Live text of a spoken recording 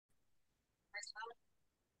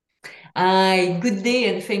Hi, good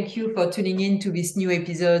day, and thank you for tuning in to this new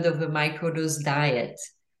episode of the Microdose Diet.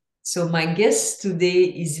 So, my guest today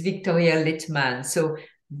is Victoria Litman. So,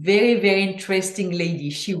 very interesting lady.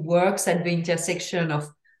 She works at the intersection of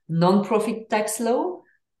non-profit tax law,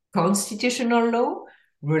 constitutional law,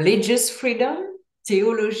 religious freedom,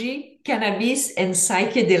 theology, cannabis, and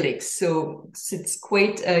psychedelics. So, it's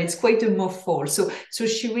quite a mouthful. So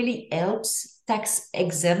she really helps tax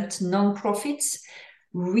exempt nonprofits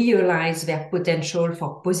realize their potential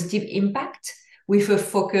for positive impact with a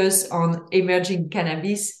focus on emerging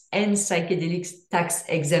cannabis and psychedelics tax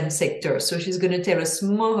exempt sector. So she's going to tell us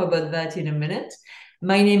more about that in a minute.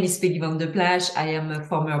 My name is Peggy van der Plage. I am a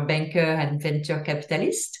former banker and venture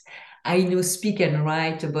capitalist. I now speak and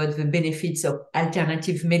write about the benefits of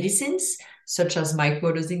alternative medicines, such as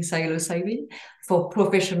microdosing psilocybin, for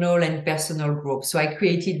professional and personal growth. So I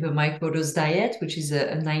created the microdose diet, which is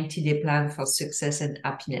a 90-day plan for success and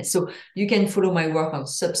happiness. So you can follow my work on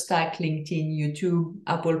Substack, LinkedIn, YouTube,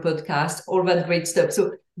 Apple Podcast, all that great stuff.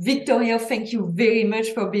 So Victoria, thank you very much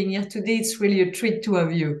for being here today. It's really a treat to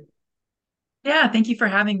have you. Yeah, thank you for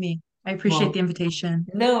having me. I appreciate the Well, invitation.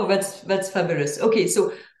 no, that's fabulous. Okay,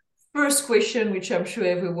 so first question, which I'm sure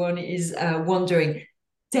everyone is wondering.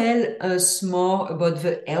 Tell us more about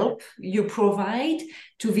the help you provide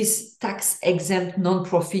to this tax-exempt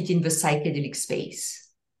nonprofit in the psychedelic space.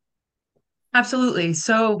 Absolutely.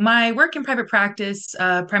 So, my work in private practice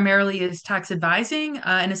primarily is tax advising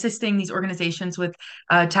and assisting these organizations with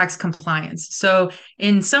tax compliance. So,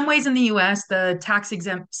 in some ways in the US, the tax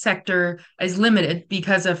exempt sector is limited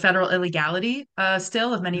because of federal illegality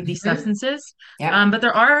still of many of these Mhm. substances. Yeah. But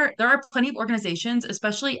there are plenty of organizations,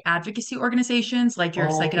 especially advocacy organizations like your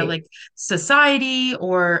Okay. Psychedelic Society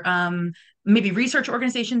or maybe research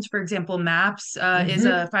organizations. For example, MAPS is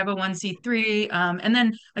a Mhm. 501(c)(3. And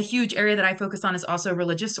then a huge area that I focus on is also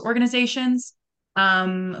religious organizations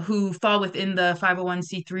who fall within the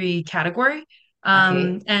 501(c)(3 category.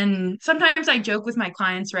 Okay. And sometimes I joke with my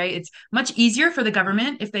clients, right? It's much easier for the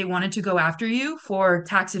government if they wanted to go after you for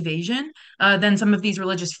tax evasion than some of these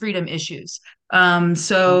religious freedom issues.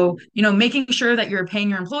 So, Oh, making sure that you're paying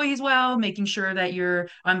your employees well, making sure that you're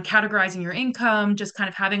categorizing your income, just kind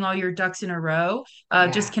of having all your ducks in a row,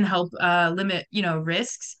 just yeah. can help limit,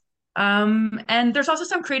 risks. And there's also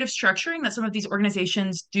some creative structuring that some of these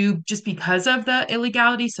organizations do just because of the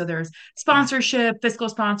illegality. So there's Yeah. sponsorship, fiscal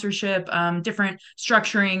sponsorship, different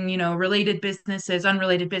structuring, related businesses,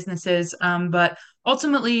 unrelated businesses. But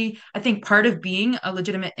ultimately, I think part of being a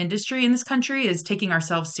legitimate industry in this country is taking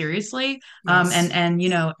ourselves seriously and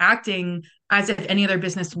Yes. acting as if any other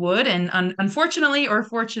business would. And unfortunately or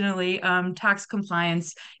fortunately, tax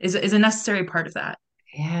compliance is a necessary part of that.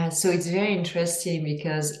 Yeah, so it's very interesting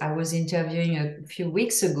because I was interviewing a few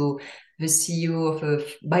weeks ago the CEO of a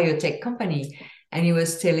biotech company, and he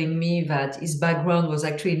was telling me that his background was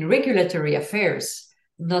actually in regulatory affairs,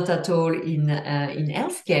 not at all in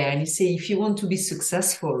healthcare. And he said, if you want to be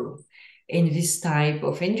successful in this type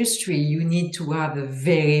of industry, you need to have a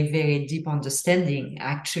very deep understanding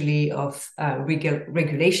actually of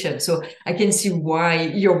regulation. So I can see why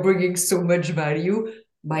you're bringing so much value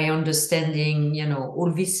by understanding,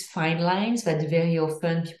 all these fine lines that very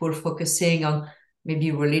often people focusing on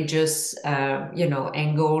maybe religious,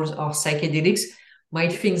 angles or psychedelics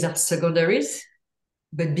might think that secondaries,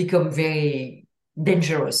 but become very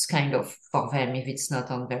dangerous kind of for them if it's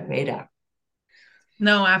not on their radar.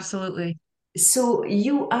 No, absolutely. So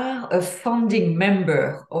you are a founding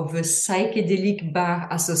member of the Psychedelic Bar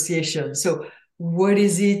Association. So what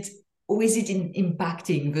is it? How is it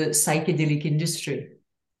impacting the psychedelic industry?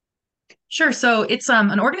 Sure. So it's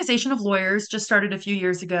an organization of lawyers just started a few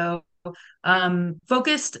years ago,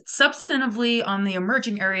 focused substantively on the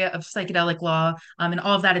emerging area of psychedelic law, and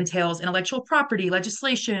all of that entails intellectual property,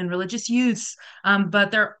 legislation, religious use.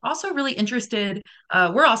 But they're also really interested.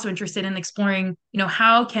 We're also interested in exploring,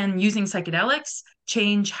 how can using psychedelics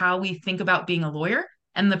change how we think about being a lawyer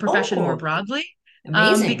and the profession more Oh, broadly,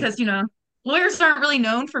 amazing. because lawyers aren't really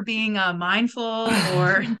known for being mindful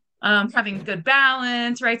or having good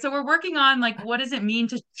balance, right? So we're working on like what does it mean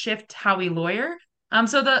to shift how we lawyer.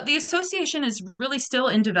 So the association is really still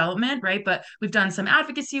in development, right? But we've done some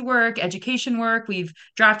advocacy work, education work. We've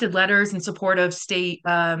drafted letters in support of state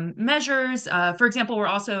measures. For example, we're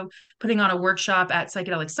also putting on a workshop at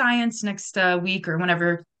Psychedelic Science next week or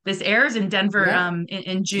whenever this airs in Denver Yeah.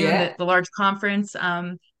 in June, Yeah. the large conference.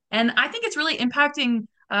 And I think it's really impacting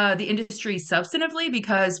the industry substantively,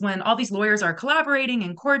 because when all these lawyers are collaborating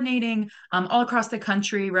and coordinating all across the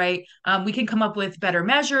country, right, we can come up with better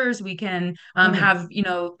measures. We can Mm, have,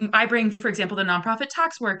 I bring, for example, the nonprofit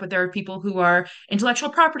tax work, but there are people who are intellectual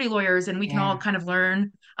property lawyers, and we can all yeah, kind of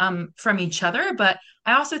learn from each other. But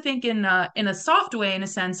I also think in a soft way, in a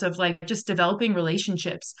sense of like just developing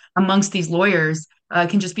relationships amongst these lawyers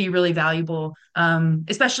can just be really valuable,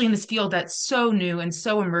 especially in this field that's so new and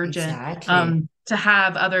so emergent. exactly. To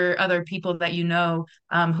have other people that who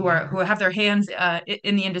Yeah. have their hands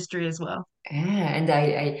in the industry as well. Yeah, and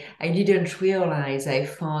I didn't realize I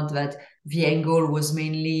found that the angle was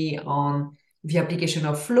mainly on the application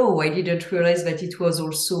of law. I didn't realize that it was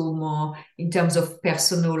also more in terms of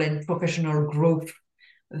personal and professional growth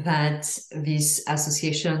that this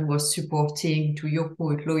association was supporting. To your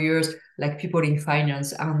point, lawyers, like people in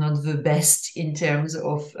finance, are not the best in terms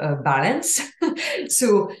of balance.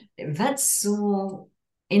 So that's so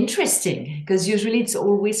interesting because usually it's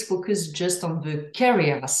always focused just on the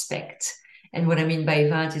career aspect. And what I mean by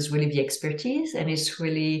that is really the expertise, and it's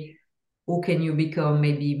really how can you become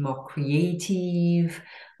maybe more creative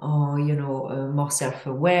or more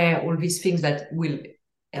self-aware, all these things that will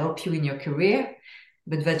help you in your career,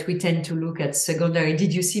 but that we tend to look at secondary.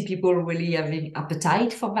 Did you see people really having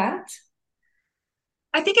appetite for that?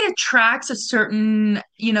 I think it attracts a certain,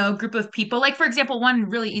 group of people. Like, for example, one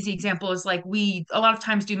really easy example is like we a lot of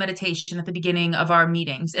times do meditation at the beginning of our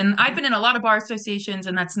meetings. And I've been in a lot of bar associations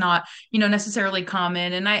and that's not, necessarily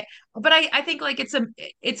common. But I think like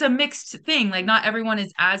it's a mixed thing. Like not everyone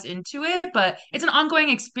is as into it, but it's an ongoing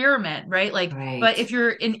experiment, right? Like, but Right, if you're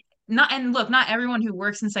in not and look, not everyone who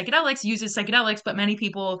works in psychedelics uses psychedelics, but many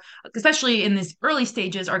people, especially in these early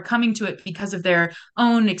stages, are coming to it because of their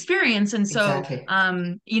own experience. And so exactly.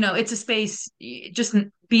 it's a space just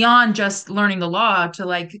beyond just learning the law to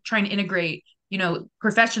like trying to integrate,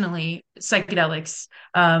 professionally psychedelics.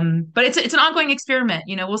 But it's an ongoing experiment.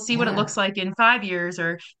 We'll see what it Yeah, looks like in 5 years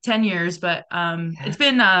or 10 years. But yeah. it's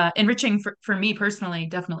been enriching for me personally,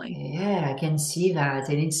 definitely. Yeah, I can see that.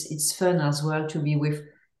 And it's fun as well to be with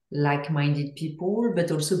like-minded people,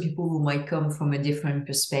 but also people who might come from a different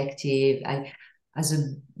perspective. As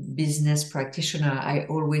a business practitioner, I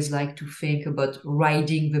always like to think about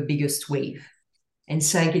riding the biggest wave. And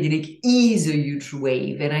psychedelic is a huge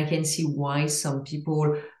wave. And I can see why some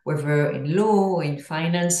people, whether in law, in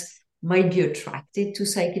finance, might be attracted to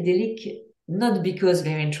psychedelic, not because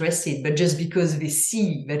they're interested, but just because they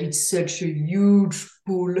see that it's such a huge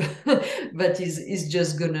pool that is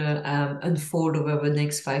just going to unfold over the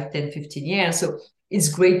next 5, 10, 15 years. So it's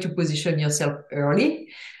great to position yourself early.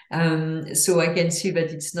 So I can see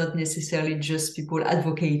that it's not necessarily just people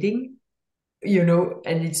advocating,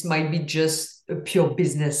 and it might be just a pure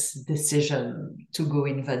business decision to go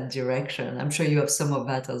in that direction. I'm sure you have some of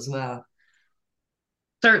that as well.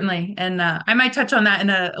 Certainly. And I might touch on that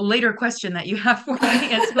in a later question that you have for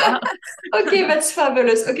me as well. Okay, that's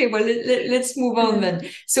fabulous. Okay, well, let's move on then.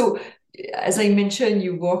 So, as I mentioned,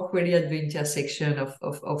 you work really at the intersection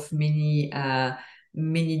of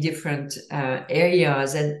many different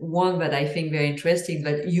areas. And one that I think very interesting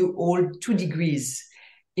that you hold 2 degrees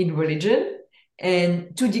in religion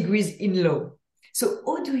and 2 degrees in law. So,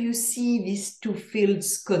 how do you see these two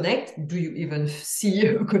fields connect? Do you even see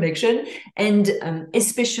a connection? And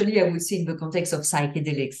especially, I would say, in the context of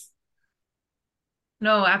psychedelics.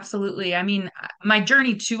 No, absolutely. I mean, my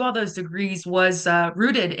journey to all those degrees was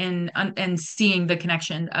rooted in seeing the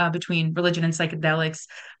connection between religion and psychedelics,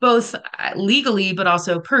 both legally, but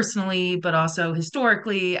also personally, but also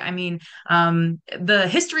historically. I mean, the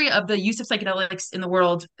history of the use of psychedelics in the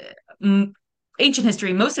world, m ancient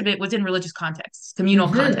history, most of it was in religious contexts, communal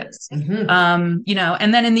Mm-hmm. contexts. Mm-hmm.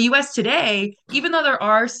 And then in the US today, even though there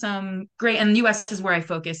are some great, and the US is where I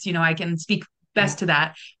focus, I can speak Yeah. best to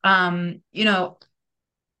that.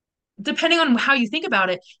 Depending on how you think about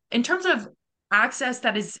it, in terms of access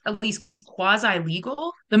that is at least quasi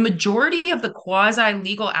legal, the majority of the quasi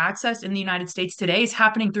legal access in the United States today is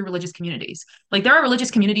happening through religious communities. Like there are religious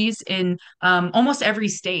communities in almost every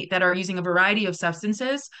state that are using a variety of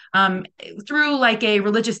substances through like a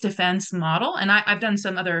religious defense model. And I've done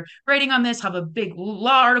some other writing on this, have a big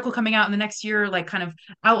law article coming out in the next year, like kind of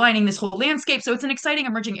outlining this whole landscape. So it's an exciting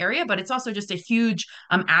emerging area, but it's also just a huge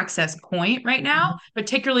access point right now,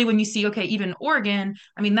 particularly when you see, okay, even Oregon,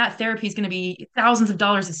 I mean, that therapy is going to be thousands of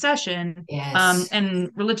dollars a session. Yes.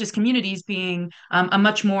 And religious communities being a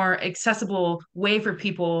much more accessible way for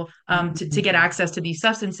people to get Mhm. access to these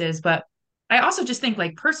substances. But I also just think,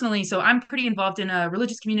 like personally, so I'm pretty involved in a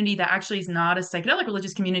religious community that actually is not a psychedelic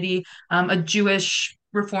religious community, a Jewish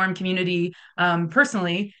Reform community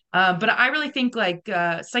personally. But I really think like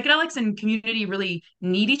psychedelics and community really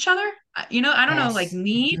need each other. I don't know like Yes.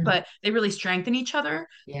 need, Mhm. but they really strengthen each other.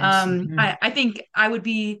 Yes. Mhm. I think I would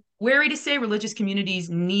be wary to say religious communities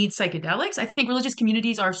need psychedelics. I think religious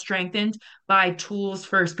communities are strengthened by tools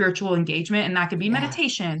for spiritual engagement, and that could be Yeah.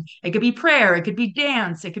 meditation, it could be prayer, it could be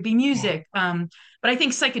dance, it could be Yeah. music. But I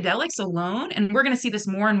think psychedelics alone, and we're going to see this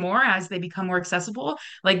more and more as they become more accessible,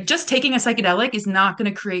 like just taking a psychedelic is not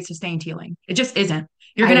going to create sustained healing. It just isn't.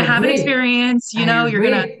 You're I going to have an agree. experience, I you're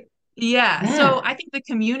going to, agree. yeah. So Yeah. I think the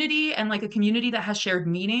community and like a community that has shared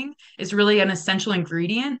meaning is really an essential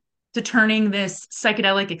ingredient to turning this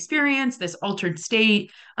psychedelic experience, this altered state,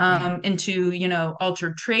 Yeah. into,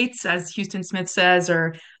 altered traits, as Houston Smith says,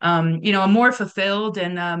 or, a more fulfilled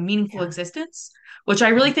and meaningful Yeah. existence, which I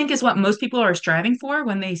really think is what most people are striving for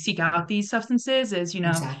when they seek out these substances is,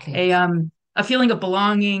 Exactly. a feeling of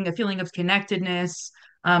belonging, a feeling of connectedness,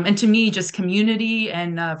 and to me, just community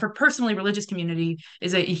and for personally religious community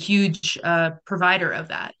is a huge provider of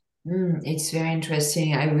that. It's very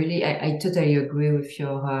interesting. I totally agree with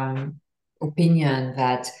your opinion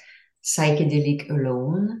that psychedelic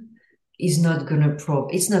alone is not gonna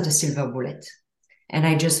it's not a silver bullet. And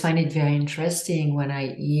I just find it very interesting when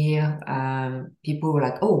I hear people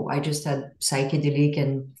like, oh, I just had psychedelic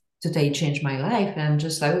and totally changed my life. And I'm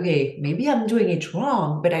just like, okay, maybe I'm doing it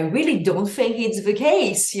wrong, but I really don't think it's the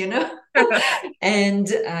case, you know? And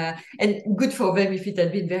good for them if it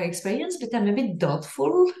had been their experience, but I'm a bit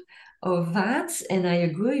doubtful of that. And I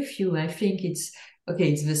agree with you. I think it's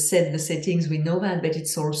okay, it's the settings, we know that, but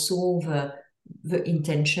it's also the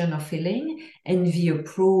intention of feeling and the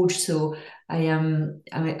approach. So I'm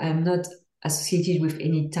not associated with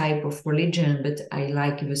any type of religion, but I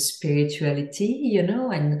like the spirituality,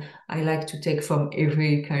 and I like to take from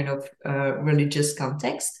every kind of religious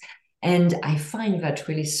context. And I find that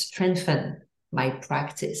really strengthen my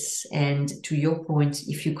practice. And to your point,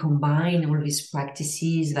 if you combine all these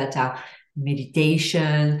practices that are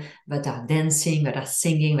meditation, that are dancing, that are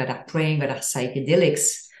singing, that are praying, that are psychedelics,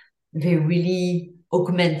 they really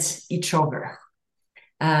augment each other.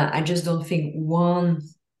 I just don't think one,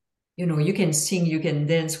 you can sing, you can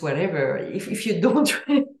dance, whatever. If you don't,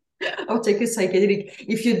 or take a psychedelic,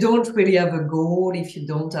 if you don't really have a goal, if you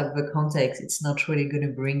don't have the context, it's not really going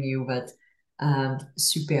to bring you that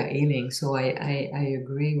super healing. So I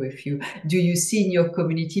agree with you. Do you see in your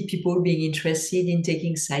community people being interested in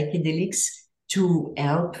taking psychedelics to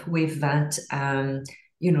help with that,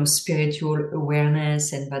 spiritual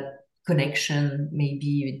awareness and that connection,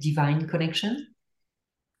 maybe divine connection?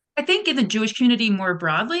 I think in the Jewish community more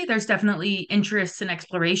broadly, there's definitely interest in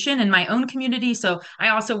exploration in my own community. So I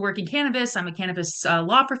also work in cannabis. I'm a cannabis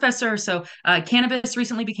law professor. So cannabis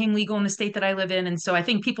recently became legal in the state that I live in. And so I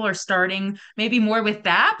think people are starting maybe more with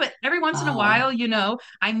that. But every once in a while, Oh.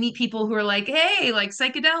 I meet people who are like, hey, like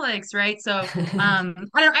psychedelics, right? So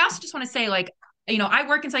I also just want to say, like, I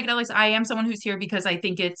work in psychedelics. I am someone who's here because I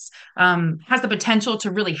think it's has the potential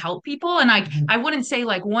to really help people. And I wouldn't say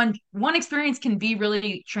like one experience can be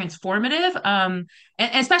really transformative.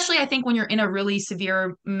 And especially I think when you're in a really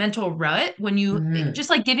severe mental rut, when you Mhm. just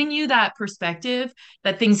like giving you that perspective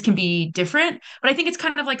that things can be different. But I think it's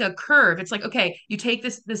kind of like a curve. It's like, okay, you take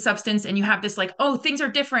this substance and you have this like, oh, things are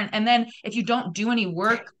different. And then if you don't do any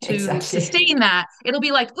work to Exactly. sustain that, it'll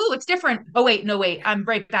be like, oh, it's different. Oh, wait, no, wait, I'm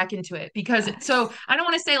right back into it. Because so I don't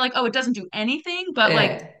want to say like, oh, it doesn't do anything, but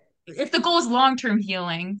like Yeah. if the goal is long-term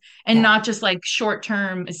healing and Yeah. not just like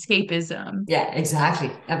short-term escapism. Yeah,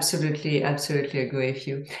 exactly. Absolutely, absolutely agree with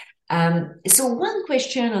you. So one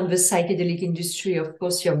question on the psychedelic industry, of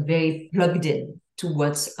course, you're very plugged in to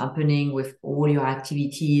what's happening with all your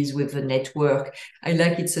activities, with the network. I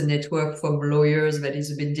like it's a network from lawyers that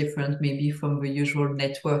is a bit different, maybe from the usual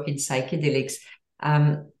network in psychedelics.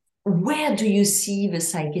 Where do you see the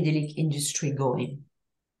psychedelic industry going?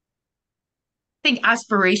 Think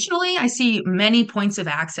aspirationally, I see many points of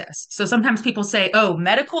access. So sometimes people say, oh,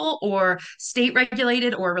 medical or state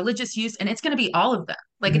regulated or religious use, and it's going to be all of them.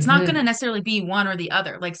 Like it's not going to Hmm. necessarily be one or the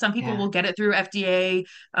other. Like some people Yeah. will get it through FDA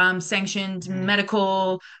sanctioned Yeah.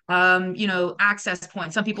 medical, access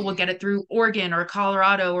points. Some people will get it through Oregon or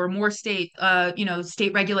Colorado or more state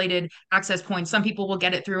regulated access points. Some people will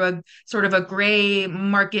get it through a sort of a gray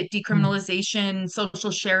market Hmm. decriminalization,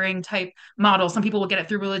 social sharing type model. Some people will get it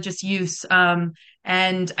through religious use.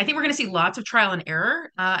 And I think we're going to see lots of trial and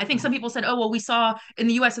error. I think Yeah. some people said, oh, well, we saw in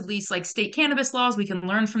the US at least like state cannabis laws, we can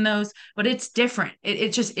learn from those, but it's different. It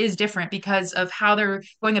just is different because of how they're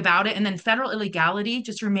going about it. And then federal illegality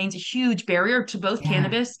just remains a huge barrier to both Yeah.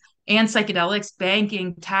 cannabis and psychedelics,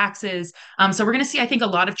 banking, taxes. So we're going to see, I think, a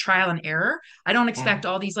lot of trial and error. I don't Yeah. expect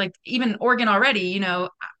all these, like even Oregon already,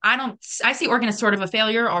 I don't, I see Oregon as sort of a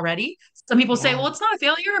failure already. Some people say, well, Yeah. it's not a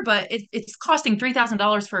failure, but it's costing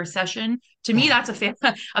 $3,000 for a session. To me, Yeah. that's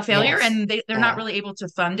a failure, Yes. and they're not Yeah. really able to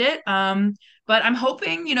fund it. But I'm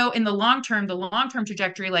hoping, in the long term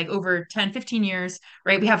trajectory, like over 10, 15 years,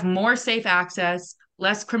 right, we have more safe access,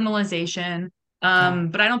 less criminalization. Yeah.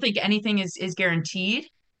 But I don't think anything is guaranteed.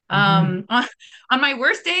 Hmm. On my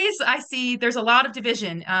worst days, I see there's a lot of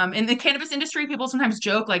division. In the cannabis industry, people sometimes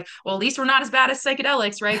joke like, well, at least we're not as bad as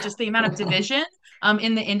psychedelics, right? Just the amount of division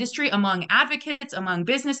in the industry among advocates, among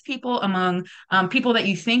business people, among people that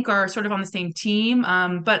you think are sort of on the same team.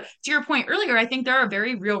 But to your point earlier, I think there are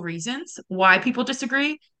very real reasons why people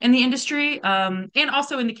disagree in the industry, and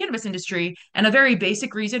also in the cannabis industry. And a very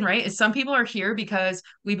basic reason, right, is some people are here because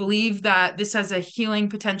we believe that this has a healing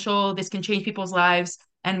potential, this can change people's lives,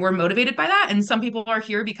 and we're motivated by that. And some people are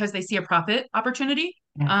here because they see a profit opportunity.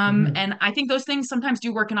 Yeah. Hmm. And I think those things sometimes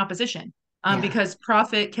do work in opposition, Yeah. because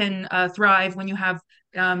profit can thrive when you have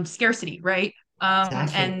scarcity, right?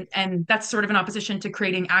 Exactly. And that's sort of an opposition to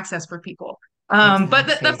creating access for people. But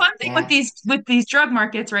the Exactly. fun thing with Yeah. these drug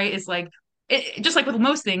markets, right, is like just like with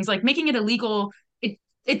most things, like making it illegal,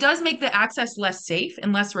 it does make the access less safe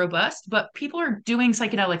and less robust, but people are doing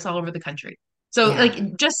psychedelics all over the country. So Yeah.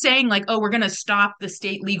 like just saying like, oh, we're going to stop the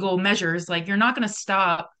state legal measures, like you're not going to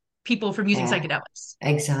stop people from using Yeah. psychedelics.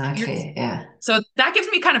 You're Exactly. Yeah. so that gives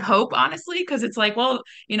me kind of hope, honestly, because it's like, well,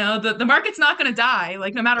 the market's not going to die,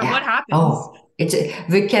 like no matter what Yeah. happens. Oh, it's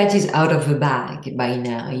the cat is out of the bag by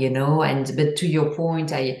now, and but to your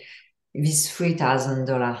point, this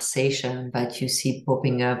 $3,000 session that you see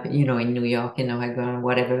popping up, in New York, in Oregon,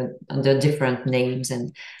 whatever, under different names.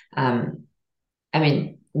 And I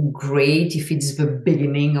mean, great if it's the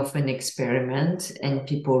beginning of an experiment and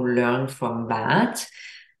people learn from that,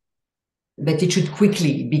 but it should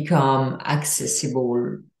quickly become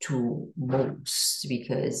accessible to most,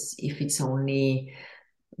 because if it's only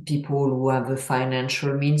people who have the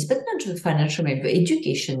financial means, but not just financial means, the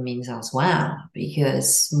education means as well,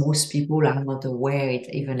 because most people are not aware it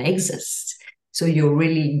even exists. So you're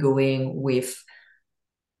really going with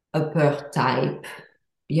upper type,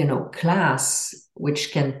 class,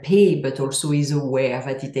 which can pay, but also is aware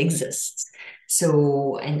that it exists.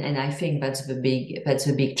 So, and I think that's a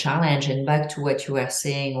big challenge. And back to what you were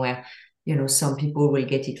saying, where, some people will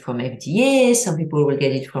get it from FDA, some people will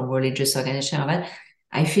get it from religious organization. But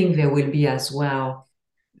I think there will be as well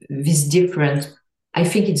this different. I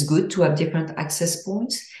think it's good to have different access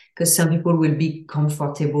points, because some people will be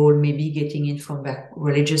comfortable maybe getting it from their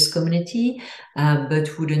religious community,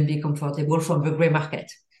 but wouldn't be comfortable from the gray market.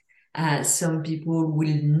 Some people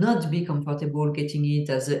will not be comfortable getting it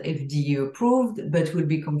as a FDA approved, but will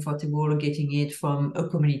be comfortable getting it from a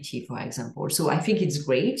community, for example. So I think it's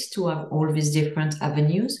great to have all these different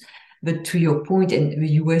avenues. But to your point, and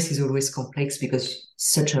the US is always complex because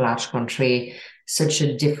such a large country, such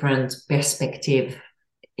a different perspective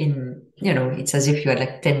it's as if you had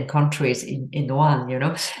like 10 countries in one,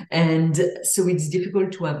 and so it's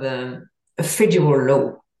difficult to have a federal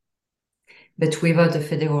law, but without a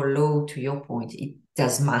federal law, to your point, it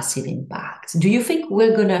has massive impact. Do you think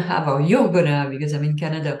we're going to have, or you're going to have, because I'm in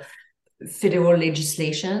Canada, federal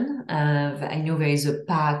legislation? I know there is a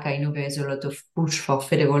pack. I know there is a lot of push for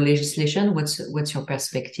federal legislation. What's your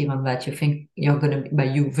perspective on that? You think you're going to,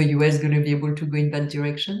 the US going to be able to go in that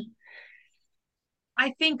direction?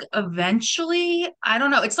 I think eventually, I don't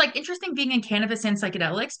know. It's like interesting being in cannabis and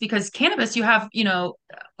psychedelics because cannabis, you have,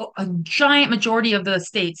 a giant majority of the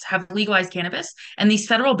states have legalized cannabis and these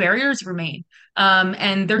federal barriers remain.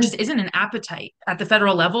 And there just isn't an appetite at the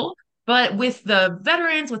federal level. But with the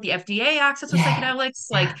veterans, with the FDA access with Yeah, psychedelics,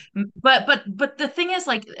 like, yeah. but the thing is,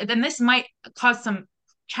 like, then this might cause some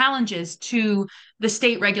challenges to the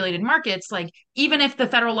state regulated markets. Like, even if the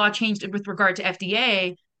federal law changed with regard to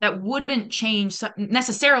FDA, that wouldn't change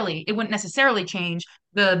necessarily. It wouldn't necessarily change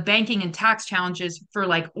the banking and tax challenges for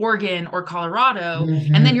like Oregon or Colorado.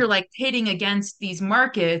 And then you're Hmm. like pitting against these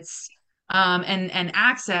markets and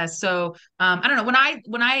access. So I don't know.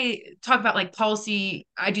 When I talk about like policy,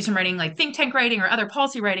 I do some writing like think tank writing or other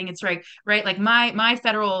policy writing. It's right. Like my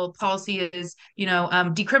federal policy is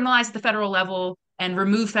decriminalize at the federal level and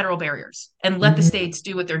remove federal barriers and let the Hmm. states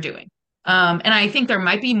do what they're doing. And I think there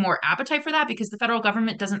might be more appetite for that because the federal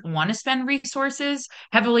government doesn't want to spend resources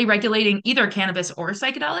heavily regulating either cannabis or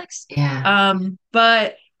psychedelics. Yeah.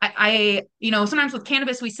 But sometimes with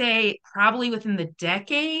cannabis, we say probably within the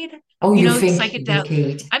decade, Oh, you think psychedelic.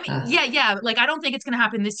 decade? I mean, yeah, yeah. Like, I don't think it's going to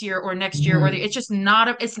happen this year or next year, Mhm. it's just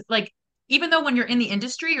not, it's like, even though when you're in the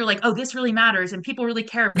industry, you're like, oh, this really matters and people really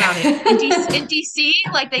care about it. In DC,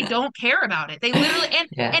 like they don't care about it. They literally and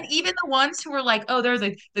Yeah. even the ones who are like, oh, they're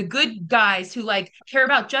the good guys who like care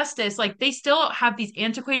about justice, like they still have these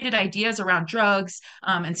antiquated ideas around drugs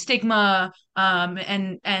and stigma.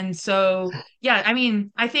 And so yeah, I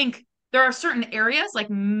mean, I think there are certain areas like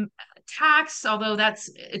tax, although that's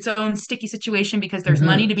its own sticky situation because there's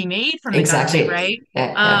money Hmm. to be made from the government, Exactly. right?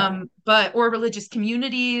 Yeah, yeah. But or religious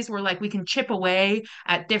communities where like we can chip away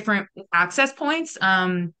at different access points.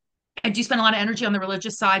 I do spend a lot of energy on the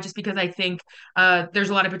religious side just because I think there's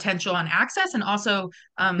a lot of potential on access, and also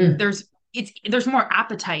Mm. there's more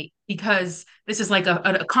appetite because this is like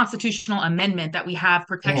a constitutional amendment that we have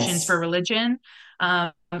protections for Yes. religion.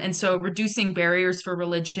 And so reducing barriers for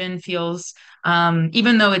religion feels,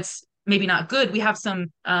 even though it's maybe not good, we have some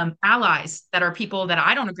allies that are people that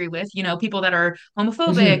I don't agree with, you know, people that are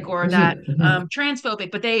homophobic Hmm. or that Hmm. Hmm. transphobic,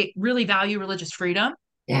 but they really value religious freedom.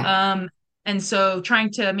 Yeah. Um, and so trying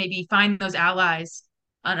to maybe find those allies,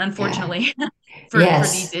 Yeah. unfortunately, for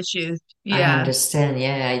these Yes. issues. I Yeah. understand.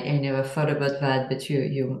 Yeah, I never thought about that, but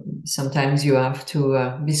you sometimes you have to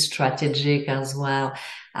be strategic as well.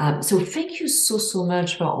 So thank you so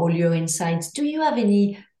much for all your insights. Do you have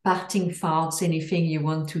any parting thoughts, anything you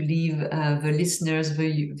want to leave the listeners,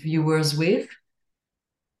 the viewers with?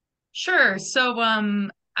 Sure. So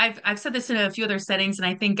I've said this in a few other settings, and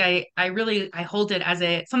I think I really I hold it as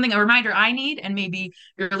a reminder I need and maybe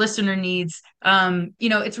your listener needs. You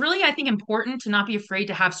know, it's really I think important to not be afraid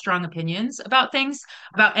to have strong opinions about things,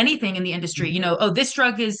 about anything in the industry. You know, oh, this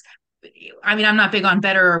drug is, I mean, I'm not big on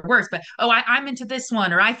better or worse, but oh, I'm into this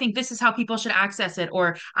one, or I think this is how people should access it,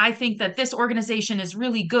 or I think that this organization is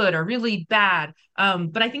really good or really bad.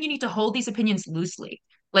 But I think you need to hold these opinions loosely.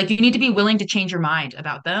 Like you need to be willing to change your mind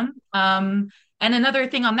about them. And another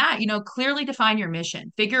thing on that, you know, clearly define your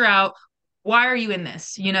mission. Figure out why are you in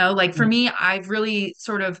this? You know, like for me, I've really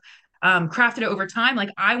sort of crafted it over time. Like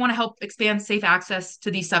I want to help expand safe access to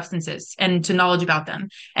these substances and to knowledge about them.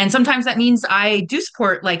 And sometimes that means I do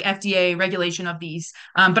support like FDA regulation of these,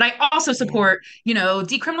 but I also Yeah. support, you know,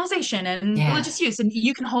 decriminalization and Yeah. religious use. And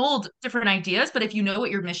you can hold different ideas, but if you know what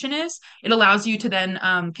your mission is, it allows you to then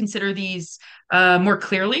consider these more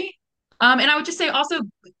clearly. And I would just say also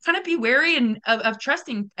kind of be wary of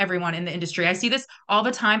trusting everyone in the industry. I see this all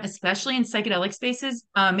the time, especially in psychedelic spaces.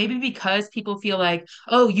 Maybe because people feel like,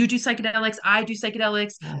 oh, you do psychedelics, I do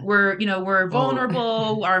psychedelics. Yeah. We're Oh.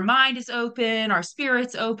 vulnerable. Our mind is open. Our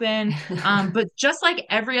spirit's open. But just like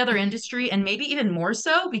every other industry, and maybe even more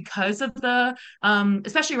so because of the,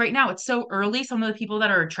 especially right now, it's so early. Some of the people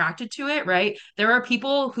that are attracted to it, right? There are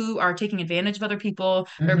people who are taking advantage of other people.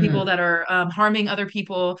 There are people Mhm. that are harming other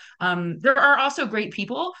people. There are also great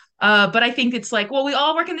people, but I think it's like, well, we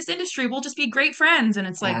all work in this industry. We'll just be great friends, and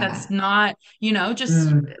it's like that's Ah. not, you know, just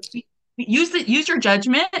Mm. use your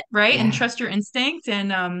judgment, right, and Yeah. trust your instinct, and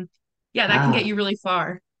yeah, that can get Ah. you really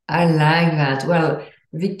far. I like that. Well,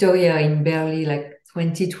 Victoria, in barely like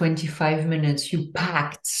 20, 25 minutes, you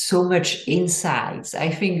packed so much insights. I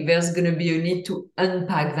think there's going to be a need to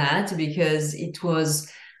unpack that because it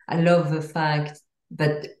was, I love the fact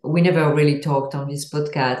that we never really talked on this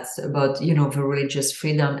podcast about, the religious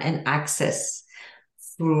freedom and access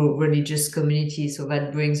through religious communities. So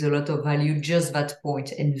that brings a lot of value, just that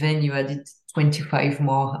point. And then you added 25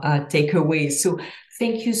 more takeaways. So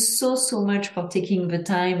thank you so much for taking the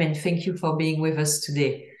time and thank you for being with us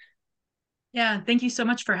today. Yeah, thank you so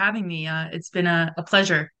much for having me. It's been a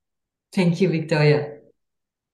pleasure. Thank you, Victoria.